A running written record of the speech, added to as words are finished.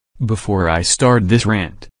Before I start this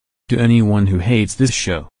rant, to anyone who hates this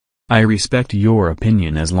show, I respect your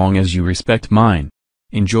opinion as long as you respect mine.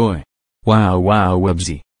 Enjoy. Wow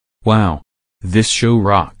Wubbzy. Wow. This show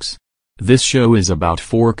rocks. This show is about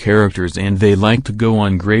 4 characters and they like to go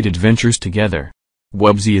on great adventures together.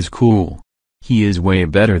 Wubbzy is cool. He is way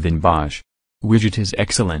better than Baj. Widget is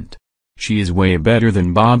excellent. She is way better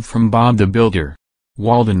than Bob from Bob the Builder.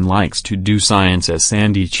 Walden likes to do science as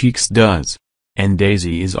Sandy Cheeks does. And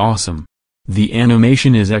Daisy is awesome. The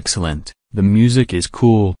animation is excellent, the music is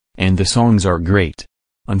cool, and the songs are great.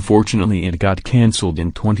 Unfortunately it got cancelled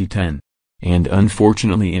in 2010. And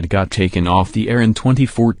unfortunately it got taken off the air in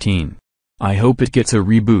 2014. I hope it gets a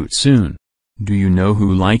reboot soon. Do you know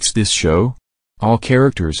who likes this show? All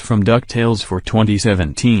characters from DuckTales for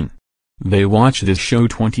 2017. They watch this show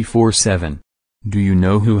 24/7. Do you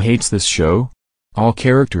know who hates this show? All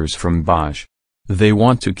characters from Baj. They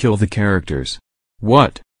want to kill the characters.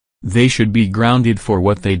 What? They should be grounded for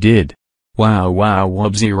what they did. Wow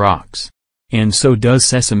Wubbzy rocks. And so does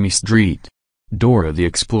Sesame Street. Dora the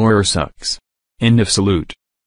Explorer sucks. End of salute.